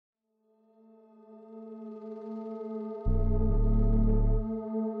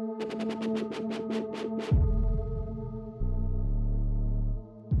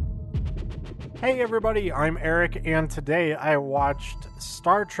Hey everybody, I'm Eric, and today I watched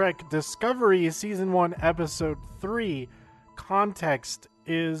Star Trek Discovery Season 1, Episode 3, Context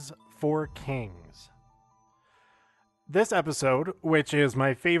is for Kings. This episode, which is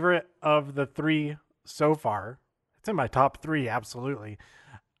my favorite of the three so far, it's in my top three, absolutely.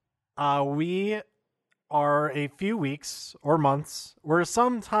 We are a few weeks or months, we're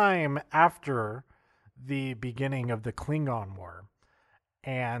some time after the beginning of the Klingon War,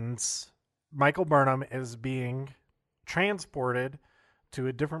 and Michael Burnham is being transported to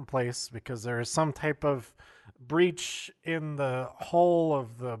a different place because there is some type of breach in the hull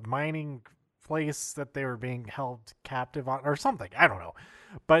of the mining place that they were being held captive on, or something. I don't know.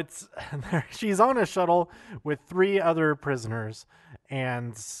 But she's on a shuttle with three other prisoners,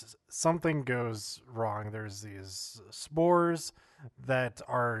 and something goes wrong. There's these spores that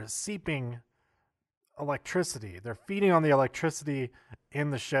are seeping electricity. They're feeding on the electricity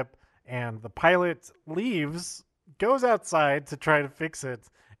in the ship, and the pilot leaves, goes outside to try to fix it,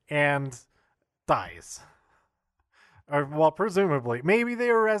 and dies. Or, well, presumably. Maybe they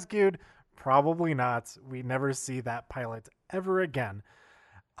were rescued. Probably not. We never see that pilot ever again.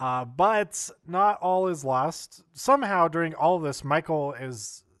 But not all is lost. Somehow, during all this, Michael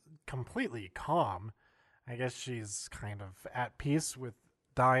is completely calm. I guess she's kind of at peace with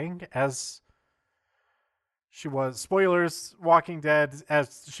dying, as she was, spoilers, Walking Dead,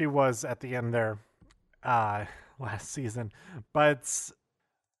 as she was at the end there last season. But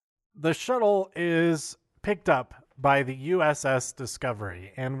the shuttle is picked up by the USS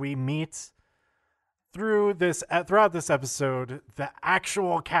Discovery, and we meet throughout this episode the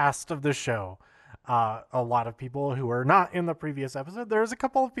actual cast of the show. A lot of people who are not in the previous episode. There's a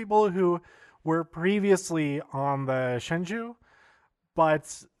couple of people who were previously on the Shenzhou,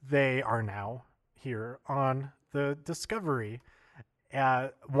 but they are now here on the Discovery.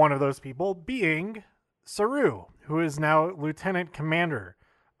 One of those people being Saru, who is now Lieutenant Commander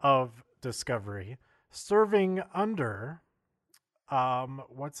of Discovery, serving under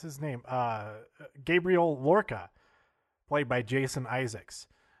what's his name? Gabriel Lorca, played by Jason Isaacs.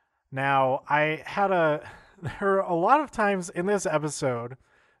 Now, there are a lot of times in this episode,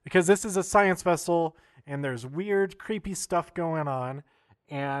 because this is a science vessel and there's weird, creepy stuff going on,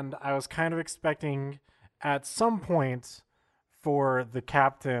 and I was kind of expecting at some point for the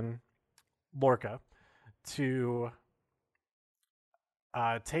Captain Lorca to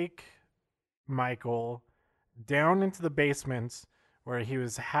take Michael down into the basement where he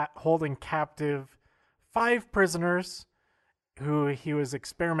was holding captive 5 prisoners who he was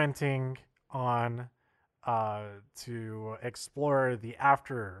experimenting on to explore the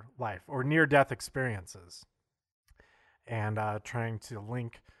afterlife or near-death experiences, and trying to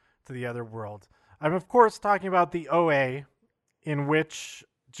link to the other world. I'm, of course, talking about the OA, in which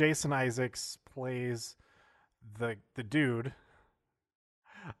Jason Isaacs plays the dude,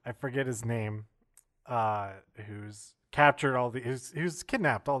 I forget his name, who's captured who's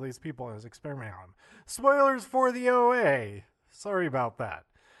kidnapped all these people and is experimenting on them. Spoilers for the OA. Sorry about that.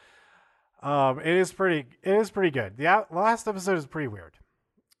 It is pretty good. The last episode is pretty weird.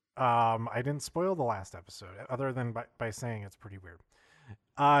 I didn't spoil the last episode other than by saying it's pretty weird.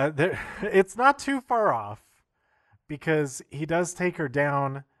 It's not too far off, because he does take her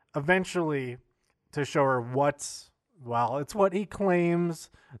down eventually to show her it's what he claims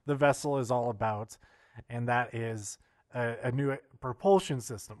the vessel is all about, and that is a new propulsion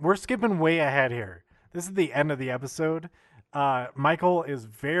system. We're skipping way ahead here. This is the end of the episode. Michael is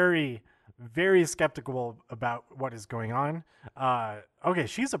very, very skeptical about what is going on. Okay,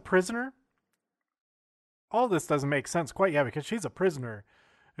 she's a prisoner. All this doesn't make sense quite yet, because she's a prisoner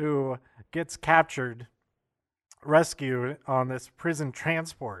who gets captured, rescued on this prison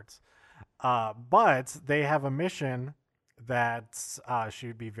transport. But they have a mission that she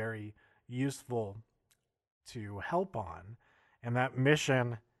would be very useful to help on. And that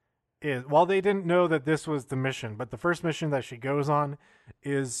mission is, well, they didn't know that this was the mission, but the first mission that she goes on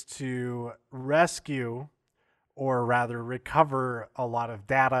is to rescue, or rather recover, a lot of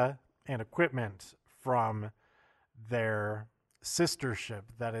data and equipment from their sister ship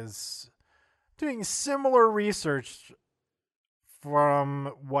that is doing similar research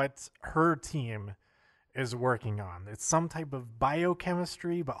from what her team is working on. It's some type of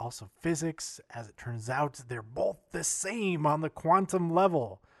biochemistry, but also physics. As it turns out, they're both the same on the quantum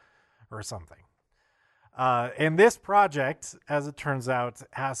level or something. And this project, as it turns out,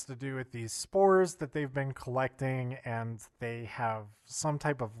 has to do with these spores that they've been collecting, and they have some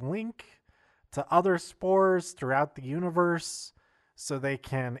type of link to other spores throughout the universe. so they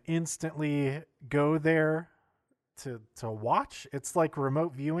can instantly go there to watch. It's like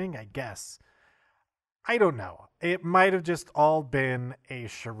remote viewing, I guess. I don't know. It might have just all been a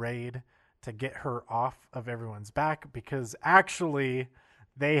charade to get her off of everyone's back, because actually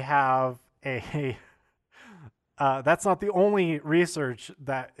they have a that's not the only research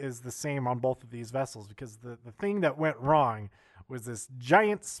that is the same on both of these vessels, because the thing that went wrong was this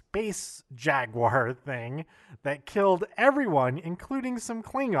giant space jaguar thing that killed everyone, including some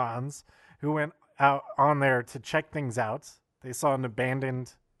Klingons who went out on there to check things out. They saw an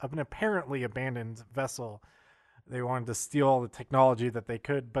apparently abandoned vessel. They wanted to steal all the technology that they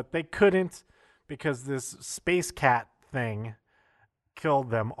could, but they couldn't, because this space cat thing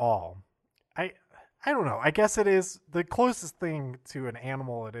killed them all. I don't know. I guess it is the closest thing to an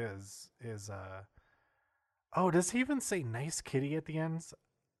animal. It is oh, does he even say nice kitty at the end?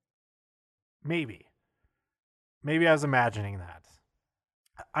 Maybe. Maybe I was imagining that.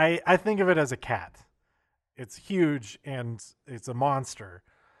 I think of it as a cat. It's huge and it's a monster,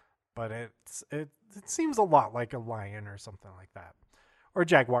 but it seems a lot like a lion or something like that, or a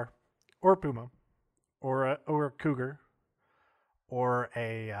jaguar, or a puma, or a cougar, or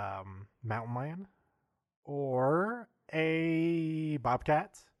a mountain lion, or a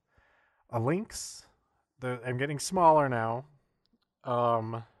bobcat, a lynx. I'm getting smaller now.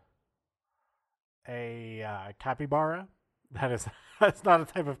 Um, a capybara. That is that's not a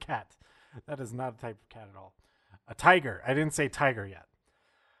type of cat. That is not a type of cat at all. A tiger. I didn't say tiger yet.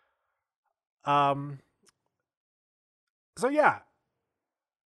 Um. So yeah,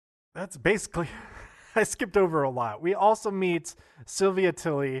 that's basically. I skipped over a lot. We also meet Sylvia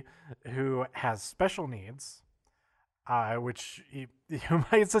Tilly, who has special needs, which you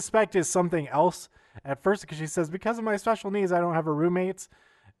might suspect is something else at first, because she says, because of my special needs, I don't have a roommate.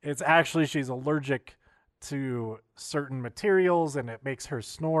 It's actually she's allergic to certain materials and it makes her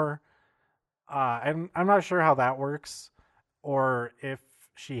snore. And I'm not sure how that works, or if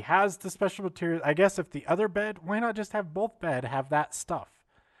she has the special materials. I guess if the other bed, why not just have both bed have that stuff?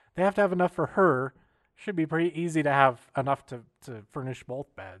 They have to have enough for her. Should be pretty easy to have enough to furnish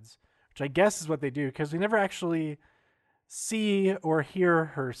both beds, which I guess is what they do, because we never actually see or hear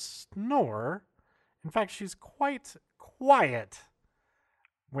her snore. In fact, she's quite quiet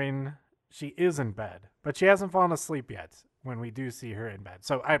when she is in bed, but she hasn't fallen asleep yet when we do see her in bed.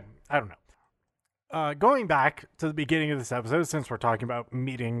 So I don't know. Going back to the beginning of this episode, since we're talking about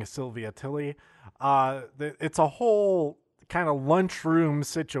meeting Sylvia Tilly, it's a whole kind of lunchroom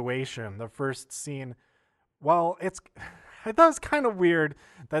situation. The first scene, well, I thought it's kind of weird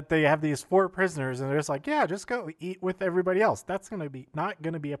that they have these 4 prisoners and they're just like, yeah, just go eat with everybody else. That's gonna be not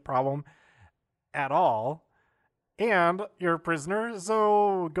gonna be a problem at all. And you're a prisoner,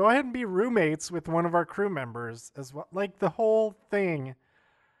 so go ahead and be roommates with one of our crew members as well. Like the whole thing.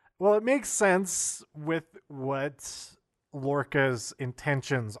 Well, it makes sense with what Lorca's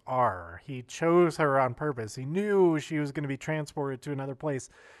intentions are. He chose her on purpose. He knew she was going to be transported to another place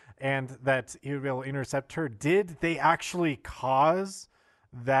and that he would be able to intercept her. Did they actually cause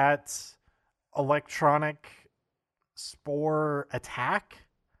that electronic spore attack?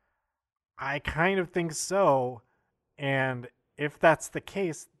 I kind of think so. And if that's the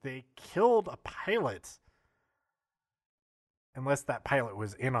case, they killed a pilot. Unless that pilot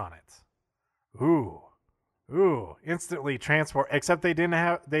was in on it. Ooh, instantly transport. Except they didn't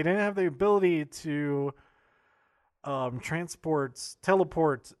have the ability to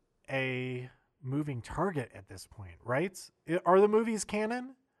teleport a moving target at this point, right? Are the movies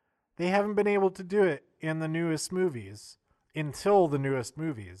canon? They haven't been able to do it in the newest movies until the newest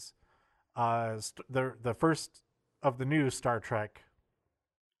movies. The first of the new Star Trek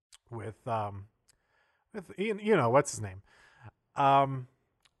with what's his name.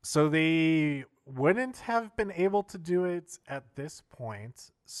 So they wouldn't have been able to do it at this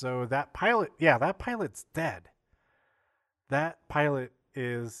point. So that pilot's dead. That pilot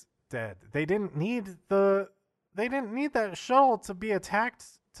is dead. They didn't need that shuttle to be attacked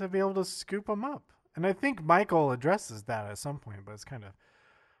to be able to scoop him up. And I think Michael addresses that at some point, but it's kind of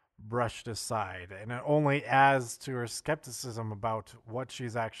brushed aside. And it only adds to her skepticism about what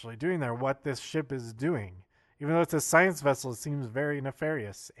she's actually doing there, what this ship is doing. Even though it's a science vessel, it seems very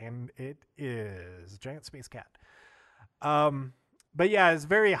nefarious, and it is. Giant space cat. But yeah, it's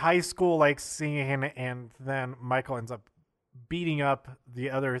very high school like scene, and then Michael ends up beating up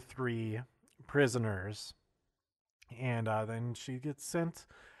the other 3 prisoners, and then she gets sent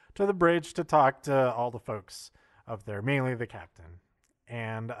to the bridge to talk to all the folks up there, mainly the captain.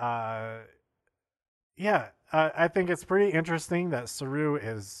 And I think it's pretty interesting that Saru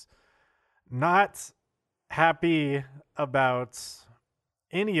is not happy about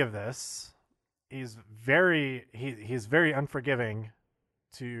any of this. He's he's very unforgiving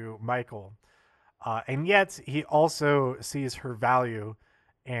to Michael, and yet he also sees her value.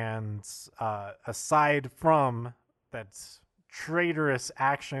 And aside from that traitorous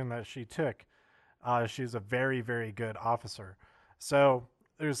action that she took, she's a very, very good officer. So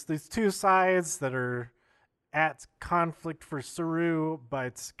there's these two sides that are at conflict for Saru,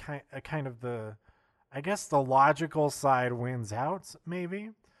 but kind of I guess the logical side wins out,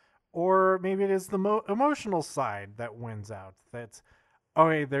 maybe. Or maybe it is the emotional side that wins out. That,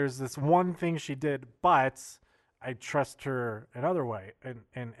 okay, there's this one thing she did, but I trust her another way,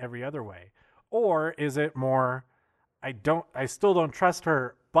 in every other way. Or is it more, I still don't trust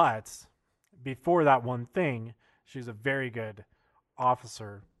her, but before that one thing, she's a very good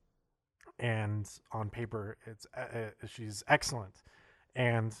officer, and on paper, she's excellent.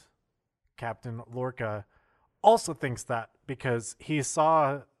 And Captain Lorca also thinks that because he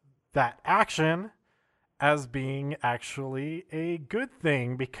saw that action as being actually a good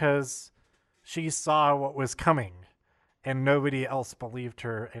thing because she saw what was coming and nobody else believed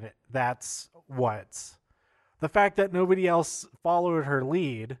her, and that's what the fact that nobody else followed her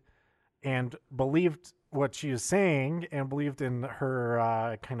lead and believed what she was saying and believed in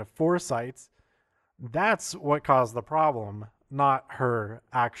her kind of foresight, that's what caused the problem, not her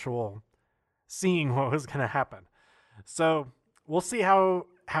actual seeing what was going to happen. So we'll see how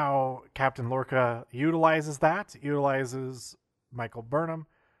Captain Lorca utilizes Michael Burnham,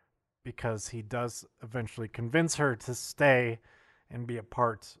 because he does eventually convince her to stay and be a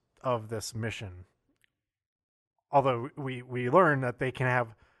part of this mission. Although we learn that they can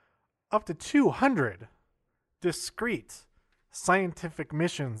have up to 200 discrete scientific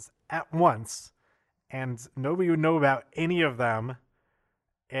missions at once, and nobody would know about any of them.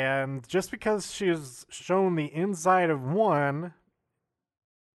 And just because she has shown the inside of one,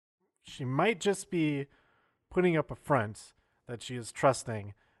 she might just be putting up a front that she is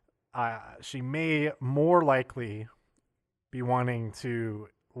trusting. She may more likely be wanting to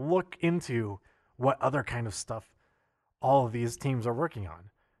look into what other kind of stuff all of these teams are working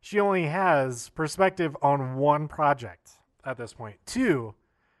on. She only has perspective on one project at this point. Two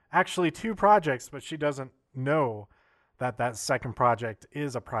projects, but she doesn't know that second project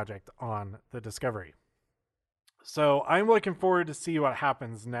is a project on the Discovery. So I'm looking forward to see what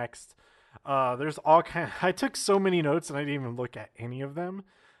happens next. There's all kind. I took so many notes and I didn't even look at any of them.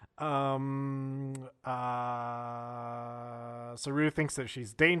 Saru thinks that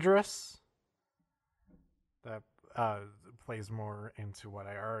she's dangerous. That plays more into what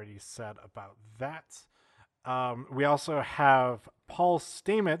I already said about that. We also have Paul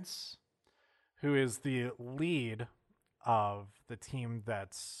Stamets, who is the lead of the team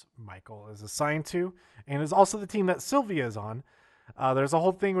that Michael is assigned to, and is also the team that Sylvia is on. There's a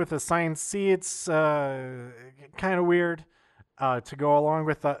whole thing with assigned seats, kind of weird, to go along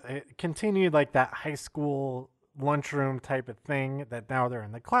with it continued like that high school lunchroom type of thing, that now they're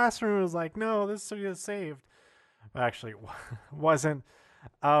in the classroom. It was like, no, this is saved. But actually, it wasn't.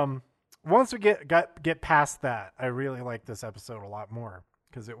 Once we get past that, I really like this episode a lot more,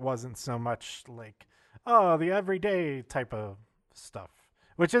 because it wasn't so much like, oh, the everyday type of stuff,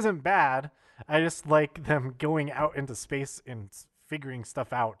 which isn't bad. I just like them going out into space and figuring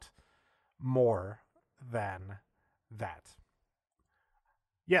stuff out more than that.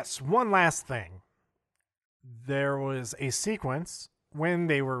 Yes, one last thing. There was a sequence when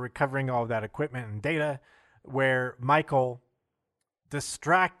they were recovering all of that equipment and data where Michael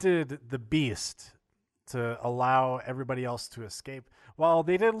distracted the beast to allow everybody else to escape. Well,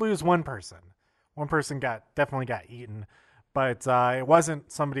 they did lose one person. One person definitely got eaten, but it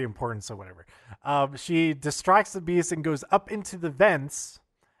wasn't somebody important, so whatever. She distracts the beast and goes up into the vents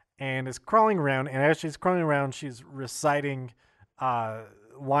and is crawling around. And as she's crawling around, she's reciting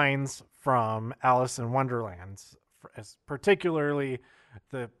lines from Alice in Wonderland, particularly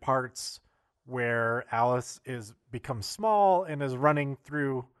the parts where Alice becomes small and is running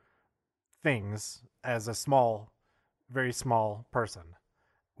through things as a very small person,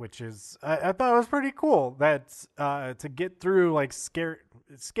 which is I thought it was pretty cool that to get through like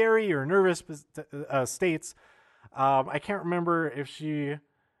scary or nervous states. I can't remember if she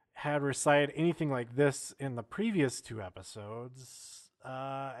had recited anything like this in the previous two episodes.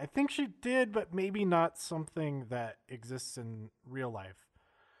 I think she did, but maybe not something that exists in real life.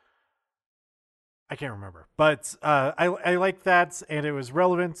 I can't remember, but I like that, and it was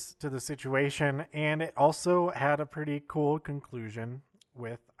relevant to the situation, and it also had a pretty cool conclusion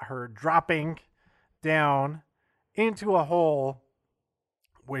with her dropping down into a hole,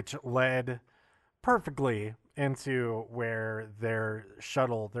 which led perfectly into where their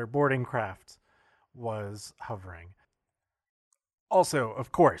shuttle, their boarding craft, was hovering. Also,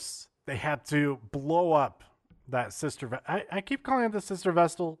 of course, they had to blow up that I keep calling it the sister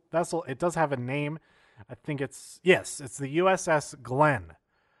vessel. It does have a name. I think it's the USS Glenn.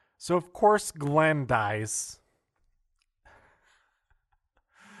 So of course Glenn dies.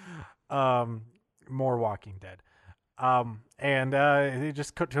 More Walking Dead. And they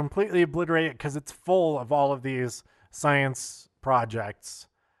just completely obliterate it because it's full of all of these science projects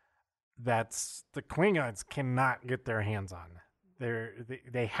that the Klingons cannot get their hands on.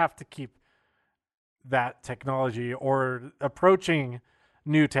 They have to keep that technology or approaching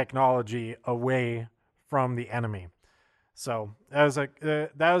new technology away from the enemy. So that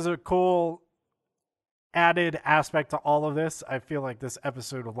was a cool added aspect to all of this. I feel like this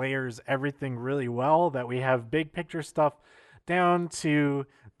episode layers everything really well, that we have big picture stuff down to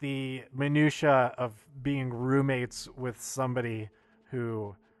the minutia of being roommates with somebody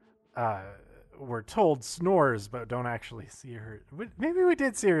who we're told snores but don't actually see her. Maybe we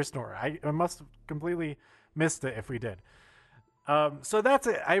did see her snore. I must have completely missed it if we did. So that's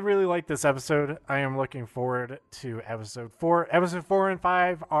it. I really like this episode. I am looking forward to episode 4. Episode 4 and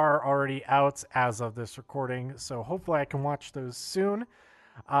 5 are already out as of this recording, so hopefully I can watch those soon.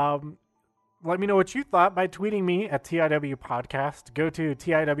 Let me know what you thought by tweeting me at TIW Podcast. Go to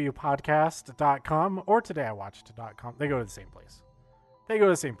TIWpodcast.com or todayiwatched.com. They go to the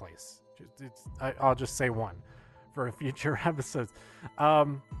same place. I'll just say one for future episodes.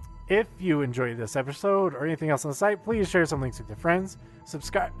 If you enjoyed this episode or anything else on the site, please share some links with your friends.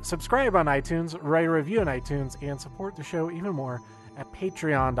 Subscribe on iTunes, write a review on iTunes, and support the show even more at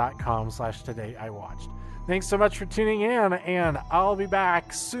patreon.com/todayiwatched. Thanks so much for tuning in, and I'll be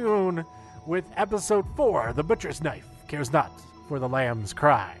back soon with episode 4, The Butcher's Knife Cares Not for the Lamb's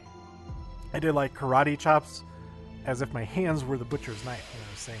Cry. I did like karate chops as if my hands were the butcher's knife when I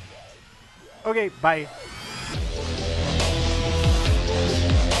was saying that. Okay, bye.